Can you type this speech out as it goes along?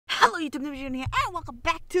Hello YouTube, Newbie Jun here, and welcome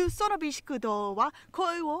back to Sono Bisque wa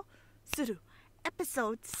Koi wo Suru,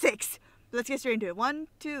 episode 6. Let's get straight into it. 1,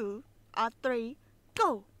 2, 3,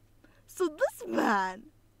 go. So this man,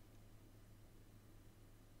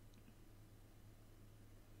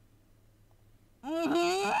 and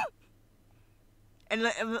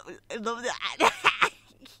love that.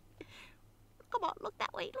 Come on, look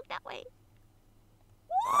that way, look that way.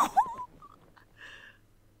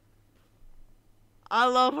 I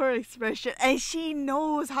love her expression, and she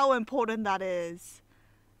knows how important that is.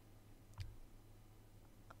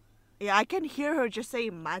 Yeah, I can hear her just say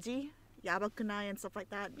maji, yabakunai, and stuff like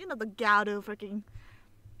that. You know, the Gado freaking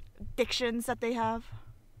dictions that they have.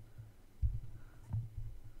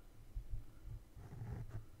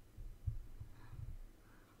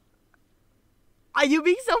 Are you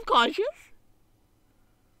being self-conscious?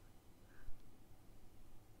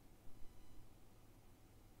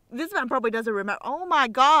 This man probably doesn't remember. Oh my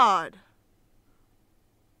god.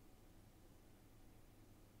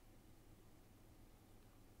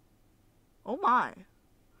 Oh my.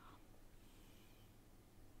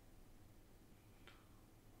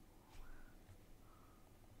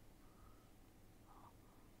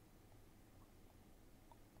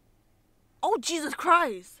 Oh Jesus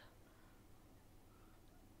Christ.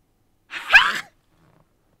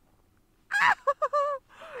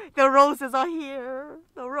 The roses are here.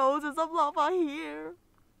 The roses of love are here.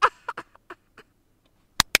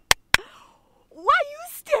 Why are you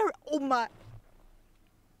staring? Oh my.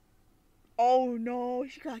 Oh no,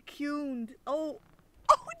 she got cuned. Oh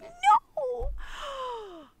no.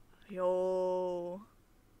 Yo.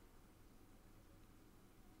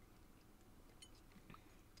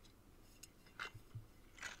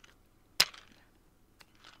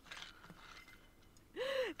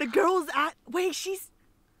 The girl's at. Wait, she's.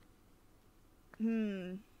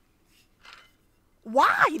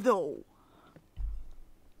 Why though?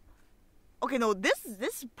 Okay, no, this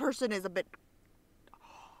person is a bit.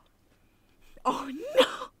 Oh no!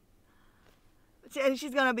 And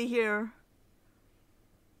she's gonna be here.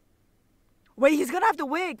 Wait, he's gonna have to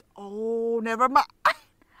wig. Oh, never mind.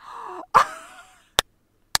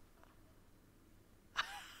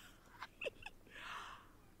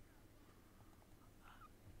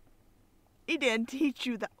 He didn't teach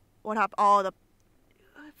you that. What happened? Oh, the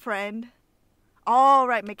friend. All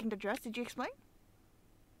right, making the dress. Did you explain?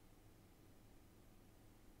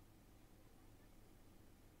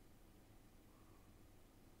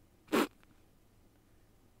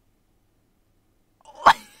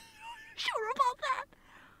 Sure about that?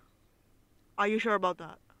 Are you sure about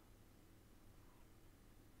that?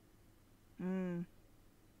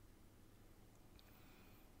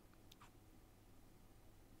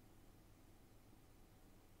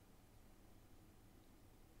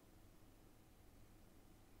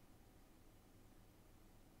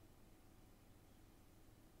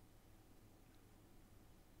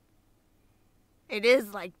 It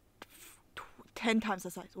is like 10 times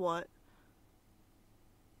the size. What?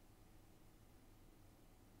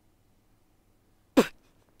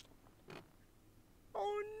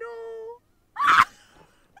 Oh no.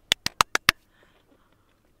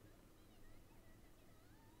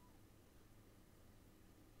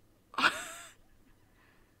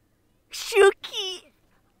 Shuki.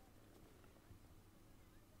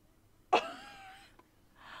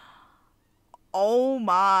 Oh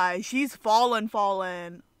my, she's fallen.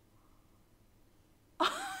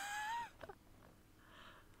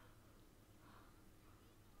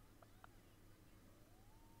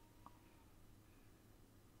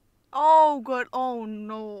 Oh good, oh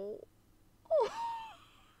no.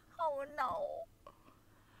 Oh no.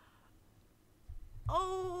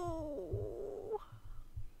 Oh.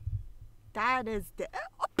 That is the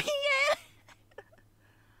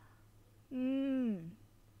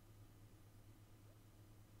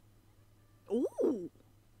Ooh.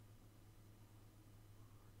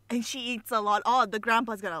 And she eats a lot. Oh, the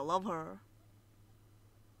grandpa's gonna love her.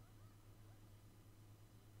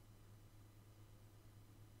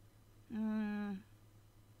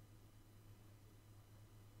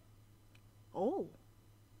 Oh.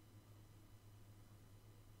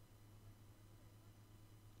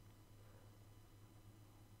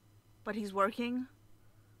 But he's working.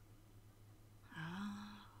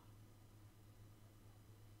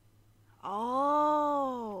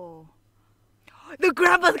 Oh. The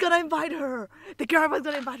grandpa's gonna invite her. The grandpa's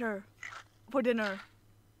gonna invite her for dinner.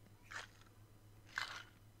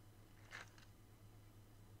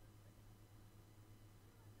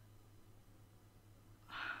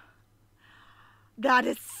 That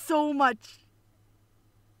is so much.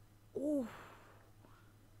 Ooh.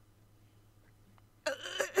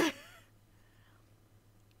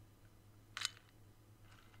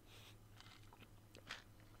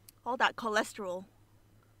 All that cholesterol.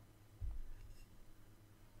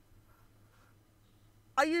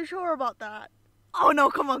 Are you sure about that? Oh no,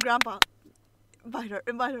 come on, Grandpa. Invite her,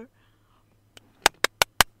 invite her.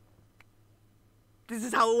 This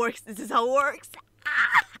is how it works, this is how it works.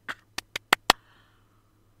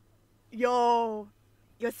 Yo,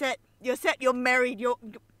 you're set, you're married,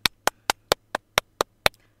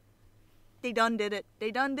 They done did it,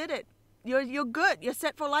 they done did it. You're good, you're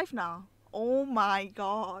set for life now. Oh my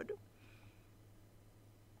god.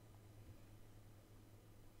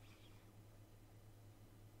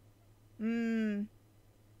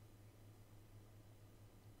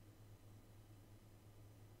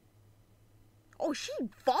 Oh, she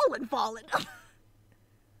fallen.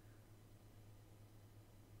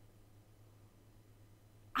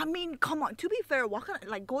 I mean, come on. To be fair, what kind of,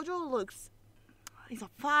 like, Gojo looks... He's a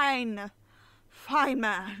fine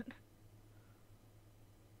man.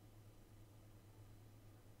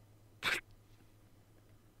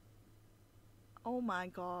 Oh my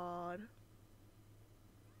god.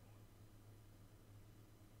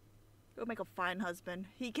 He'll make a fine husband.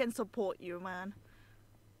 He can support you, man.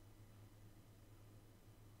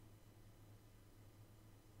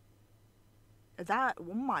 Is that...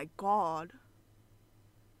 Oh my god.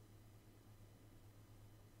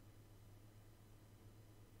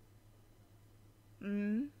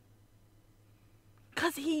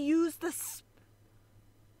 Cause he used this.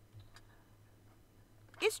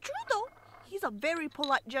 It's true though. He's a very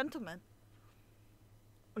polite gentleman.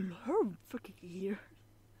 Her freaking ear.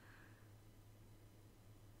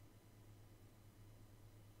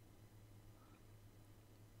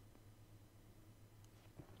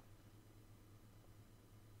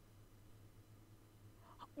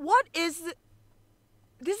 What is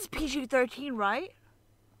this is PG-13, right?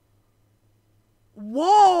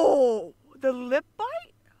 Whoa! The lip bite?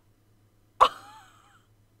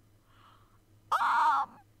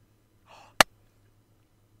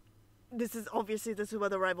 This is where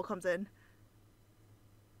the rival comes in.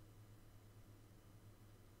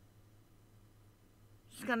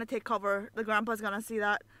 She's gonna take cover. The grandpa's gonna see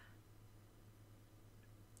that.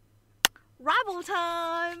 Rival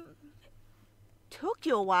time! Took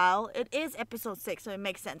you a while. It is episode 6, so it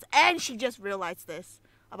makes sense. And she just realized this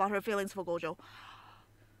about her feelings for Gojo.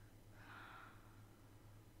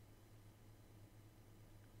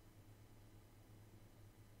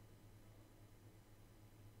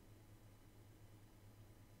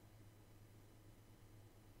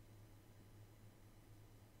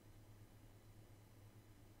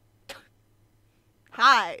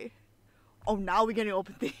 Hi. Oh, now we're getting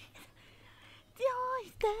open things.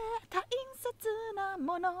 大切な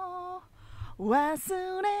もの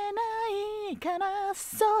忘れないから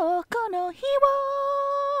そこの日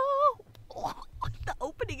を The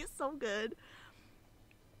opening is so good.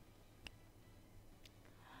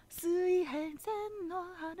 水平線の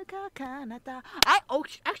遥か彼方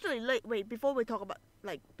actually wait before we talk about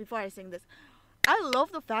before I sing this, I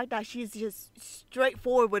love the fact that she's just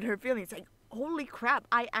straightforward with her feelings. Like, holy crap,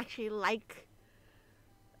 I actually like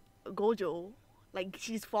Gojo. Like,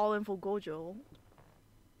 she's fallen for Gojo.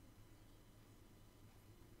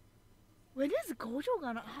 When is Gojo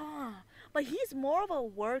gonna... But he's more of a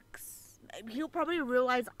works... He'll probably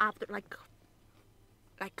realize after, like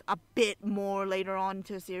a bit more later on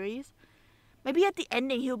into the series. Maybe at the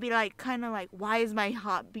ending, he'll be like, kind of like, why is my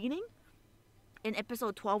heart beating? In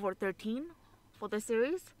episode 12 or 13 for the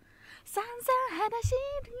series. 散々話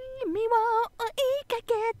に身を追いか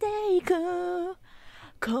けていく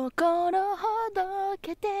心ほど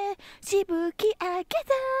けてしぶき上げ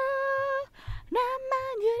た生揺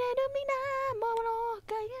れる水面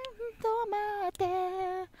が止まって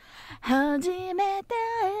初めて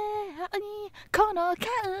にこの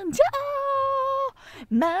感情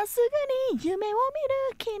まっすぐに夢を見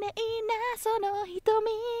る綺麗なその瞳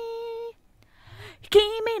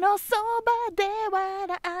君のそばで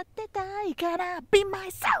笑ってたいから Be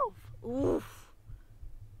myself! Oof.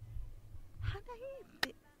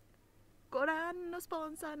 ご覧のスポ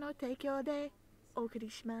ンサーの提供でお送り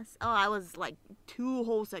します Oh, I was like 2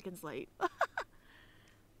 whole seconds late.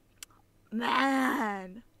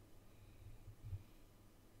 Man.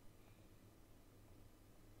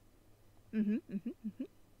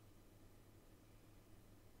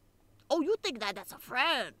 Oh, you think that that's a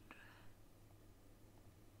friend?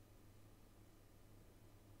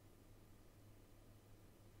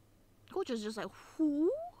 Coach is just like,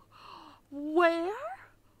 who? Where?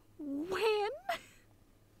 When?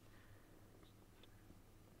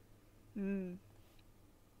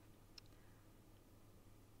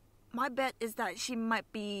 My bet is that she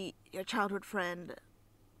might be your childhood friend.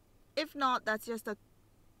 If not, that's just a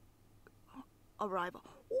arrival.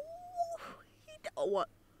 Ooh, what?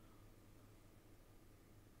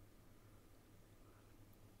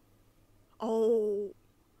 Oh.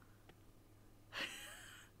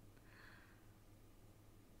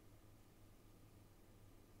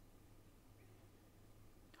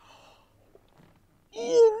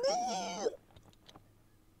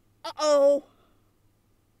 Uh-oh.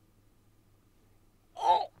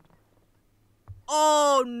 Oh.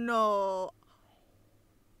 Oh no.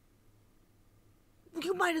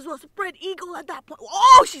 You might as well spread eagle at that point.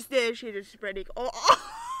 Oh, she's there. She did spread eagle. Oh.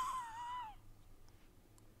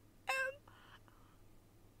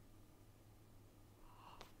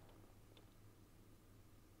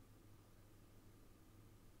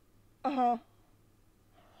 Uh-huh.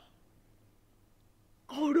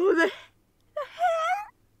 Oh no, the hair.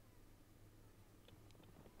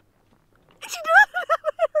 She doesn't have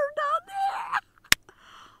hair down there.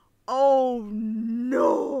 Oh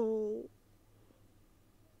no.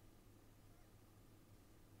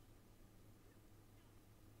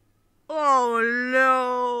 Oh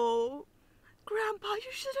no. Grandpa,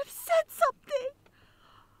 you should have said something.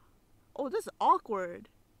 Oh, this is awkward.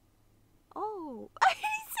 Oh. He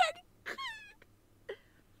said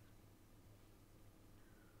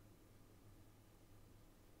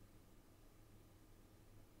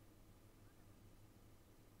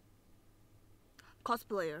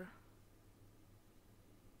cosplayer.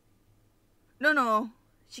 No.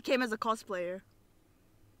 She came as a cosplayer.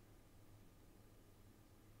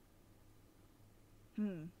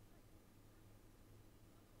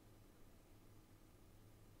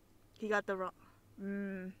 He got the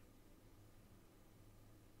wrong.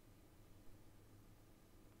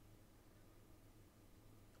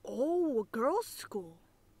 Oh, a girls' school.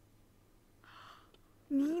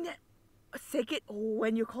 Nina, a second. Oh,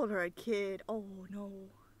 when you called her a kid. Oh no.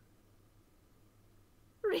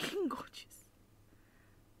 Ringochis.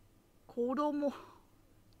 Kodomo.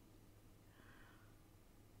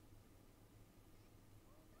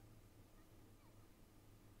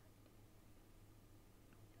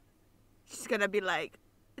 She's gonna be like,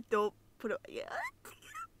 don't put it. Yeah.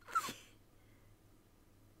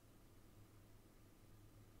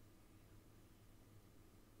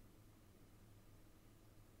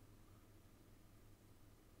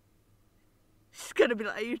 She's gonna be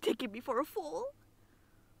like, are you taking me for a fool?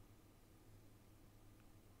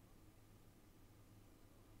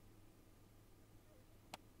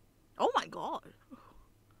 Oh my god.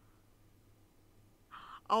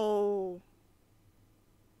 Oh.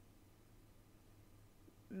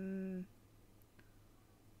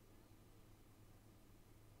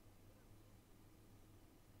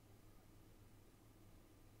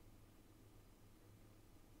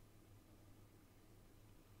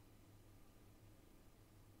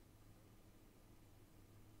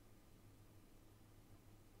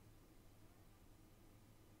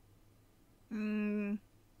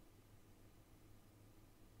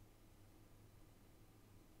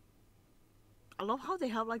 I love how they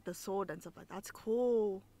have like the sword and stuff like that. That's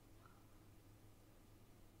cool.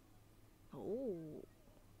 Oh.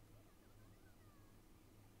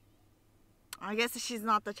 I guess she's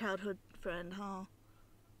not the childhood friend, huh?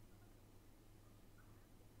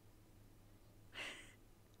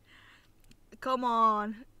 Come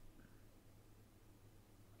on.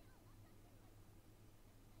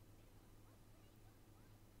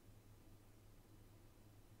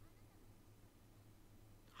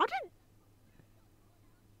 How did...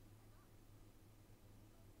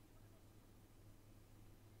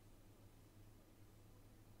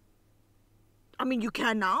 I mean, you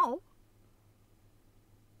can now.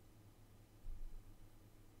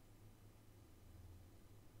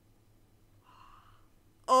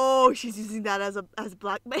 Oh, she's using that as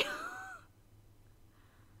blackmail.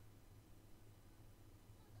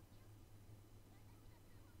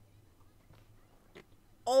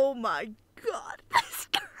 Oh my god, this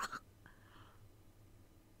girl.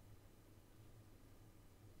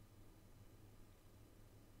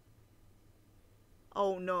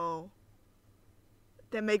 Oh no.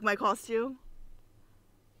 They make my costume.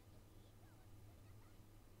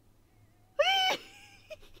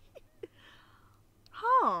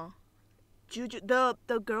 Huh. Juju,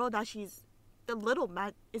 the girl that she's the little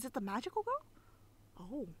is it the magical girl?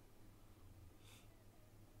 Oh.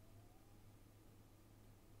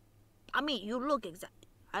 I mean, you look exact.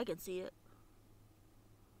 I can see it.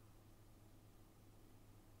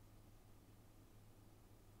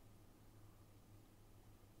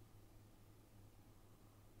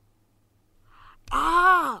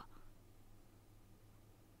 Ah!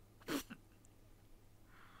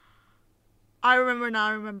 I remember now,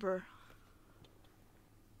 I remember.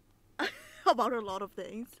 about a lot of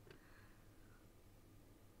things.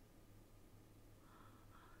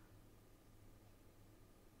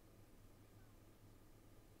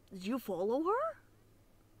 Did you follow her?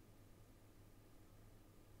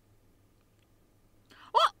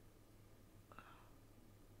 Oh!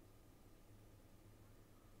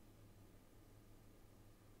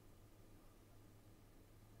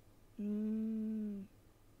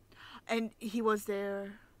 And he was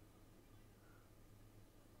there.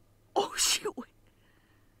 Oh shoot!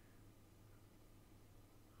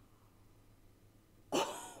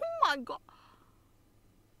 Oh my god!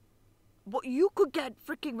 But you could get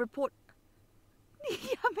freaking report.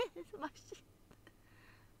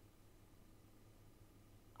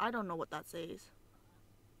 I don't know what that says.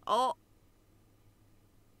 Oh.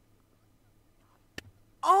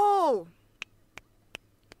 Oh.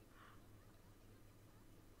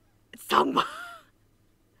 Sangma.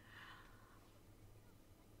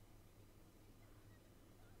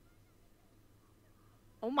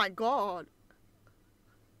 Oh my god.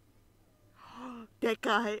 That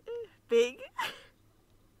guy, big.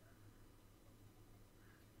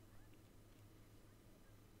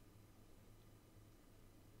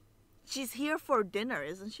 She's here for dinner,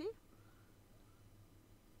 isn't she?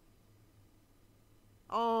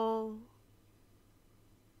 Oh.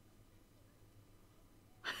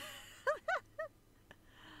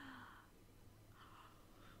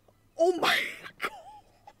 Oh my god.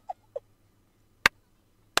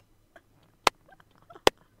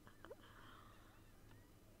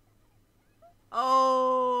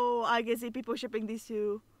 Oh, I can see people shipping these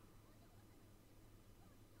two.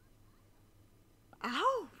 Ouch.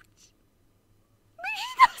 She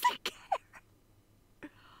doesn't care.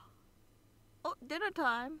 Oh, dinner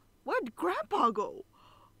time. Where'd Grandpa go?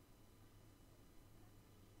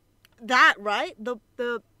 That, right? The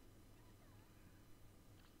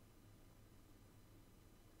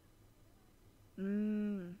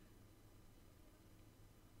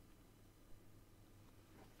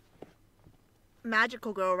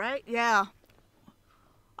magical girl, right? Yeah.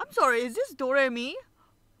 I'm sorry, is this Doremi?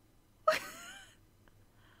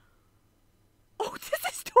 Oh, this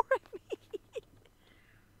is Doremi.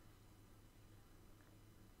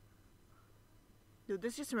 Dude,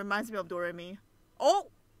 this just reminds me of Doremi. Oh!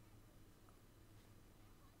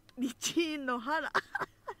 Nichin no Hana.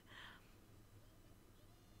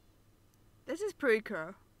 This is pretty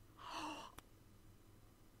cool.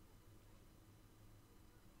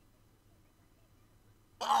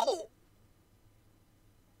 Oh!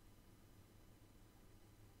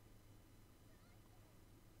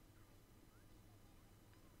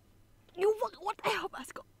 You what the hell,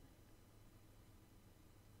 mascot?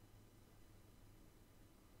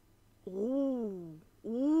 Ooh.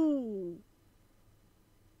 Ooh.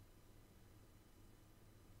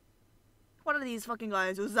 What are these fucking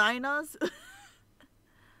guys? Uzainas?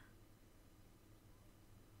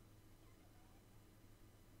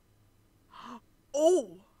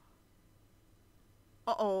 Oh!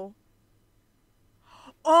 Uh-oh.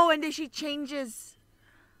 Oh, and then she changes.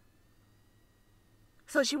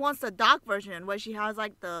 So she wants the dark version where she has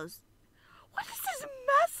like the... What is this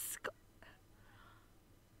mascot?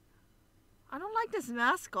 I don't like this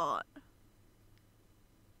mascot.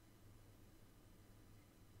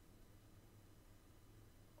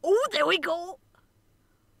 Oh, there we go.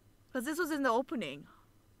 Because this was in the opening.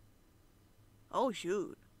 Oh,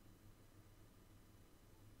 shoot.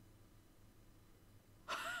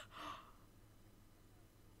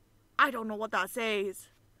 I don't know what that says.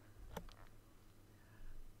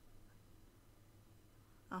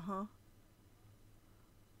 Uh-huh.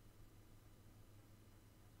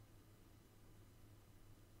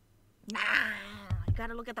 Nah, you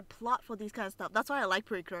gotta look at the plot for these kind of stuff. That's why I like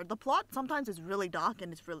Precure. The plot sometimes is really dark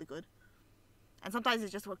and it's really good. And sometimes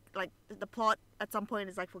it's just for, like, the plot at some point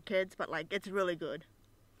is like for kids, but like, it's really good.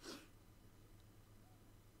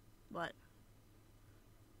 What?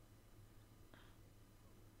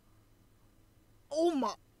 Oh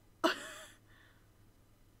my...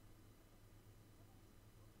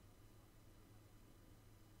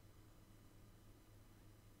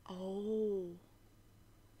 Oh.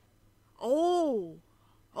 Oh.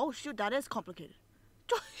 Oh shoot, that is complicated.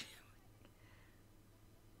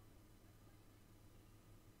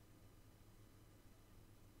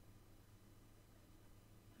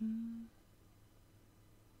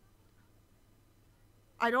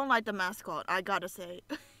 I don't like the mascot, I gotta say.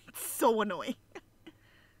 It's so annoying.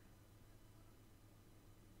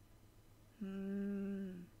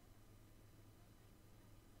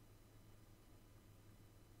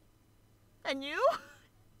 And you?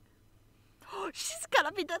 She's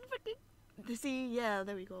gotta be done freaking... See, yeah,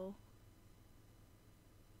 there we go.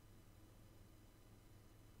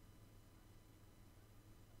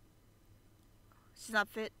 She's not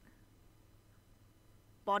fit.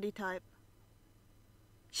 Body type.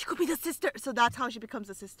 She could be the sister. So that's how she becomes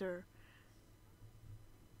a sister.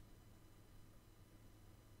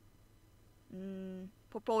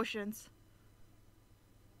 Proportions.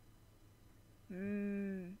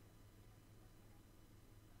 There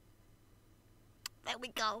we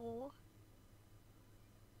go.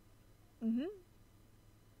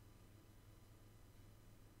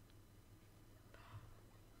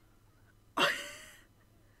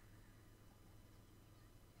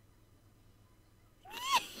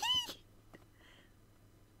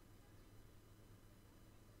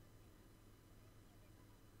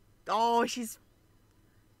 Oh, she's...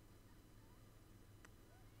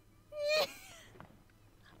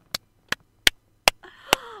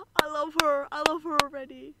 I love her. I love her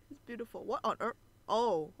already. It's beautiful. What on earth?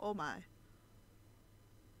 Oh, oh my.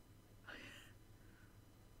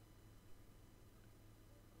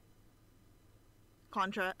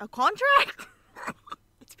 A contract?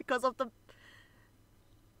 It's because of the...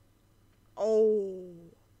 Oh.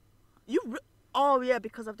 Oh, yeah,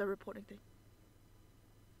 because of the reporting thing.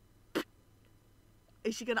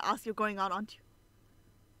 Is she gonna ask you going out, aren't you?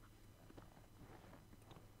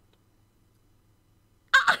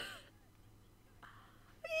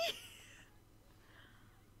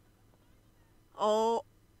 Oh,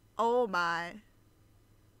 oh my.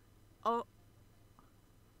 Oh.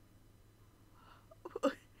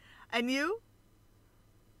 And you?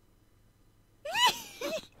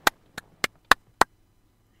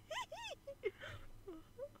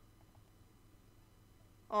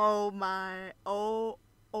 Oh my. Oh,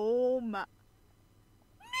 oh my.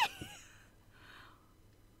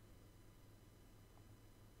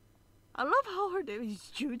 I love how her name is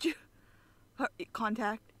Juju. Her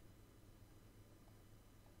contact.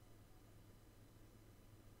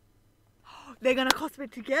 They're gonna cosplay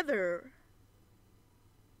together.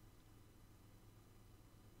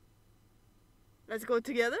 Let's go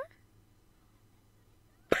together.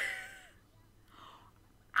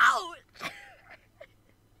 Ouch!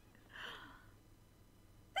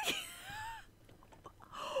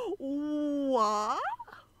 What?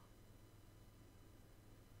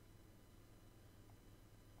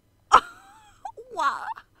 What?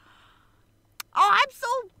 Oh,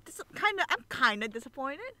 I'm kind of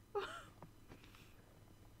disappointed.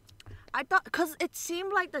 I thought, cause it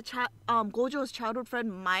seemed like the Gojo's childhood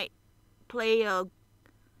friend might play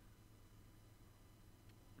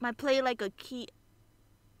like a key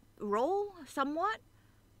role somewhat,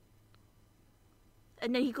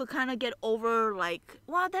 and then he could kind of get over like.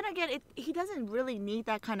 Well, then again, he doesn't really need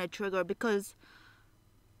that kind of trigger because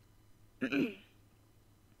I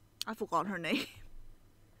forgot her name.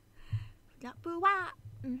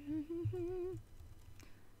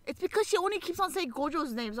 It's because she only keeps on saying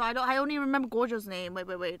Gojo's name, so I only remember Gojo's name. Wait.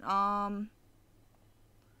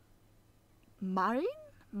 Marin?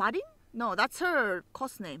 No, that's her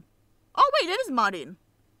cost name. Oh wait, it is Marin.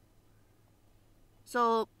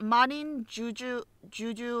 So Marin, Juju,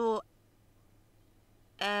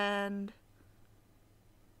 and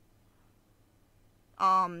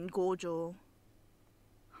Gojo.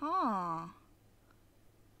 Huh.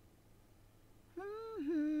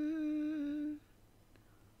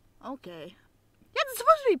 Okay. Yeah, it's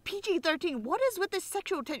supposed to be PG-13. What is with this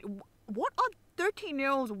sexual tension? What are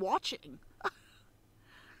 13-year-olds watching?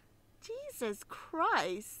 Jesus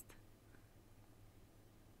Christ.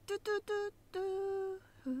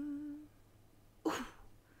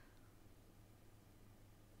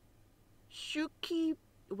 Shuki...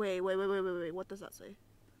 Wait. What does that say?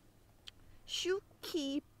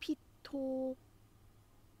 Shukipito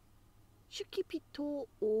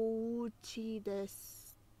ochi desu.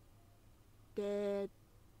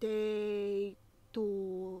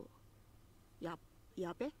 To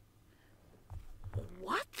yabe?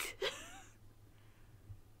 What?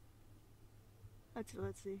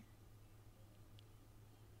 Let's see.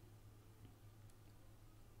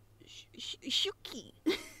 Shuki.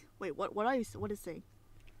 Wait, what is it saying?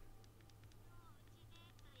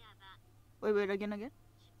 Wait, again.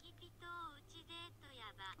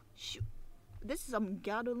 This is some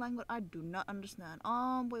Gado language I do not understand.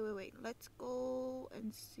 Wait. Let's go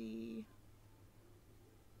and see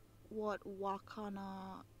what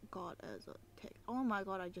Wakana got as a text. Oh my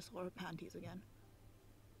god, I just saw her panties again.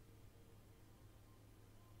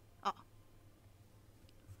 Ah.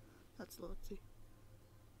 Let's see.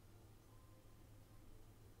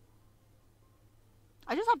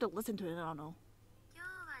 I just have to listen to it, I don't know.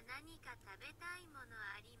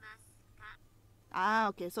 Ah,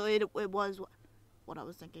 okay, so it was what I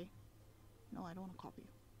was thinking. No, I don't want to copy.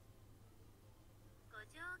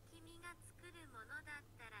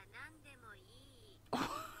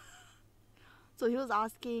 So he was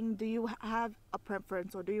asking, do you have a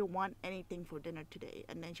preference or do you want anything for dinner today?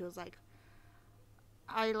 And then she was like,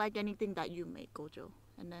 I like anything that you make, Gojo.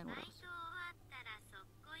 And then what else?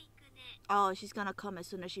 Oh, she's gonna come as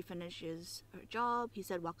soon as she finishes her job. He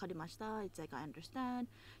said, wakarimashita. It's like, I understand.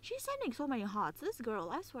 She's sending so many hearts. This girl,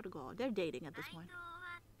 I swear to God, they're dating at this point.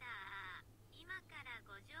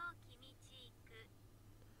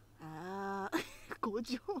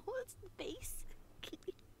 Gojo's face.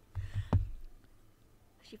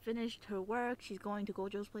 She finished her work. She's going to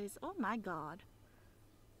Gojo's place. Oh my God.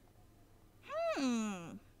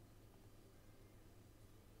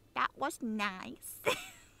 That was nice.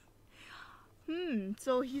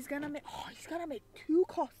 So he's gonna make 2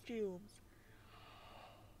 costumes.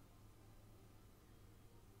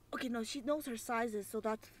 Okay, no, she knows her sizes, so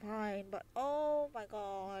that's fine. But oh my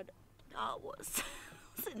God, that was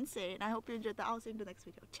insane. I hope you enjoyed that. I'll see you in the next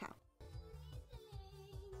video. Ciao.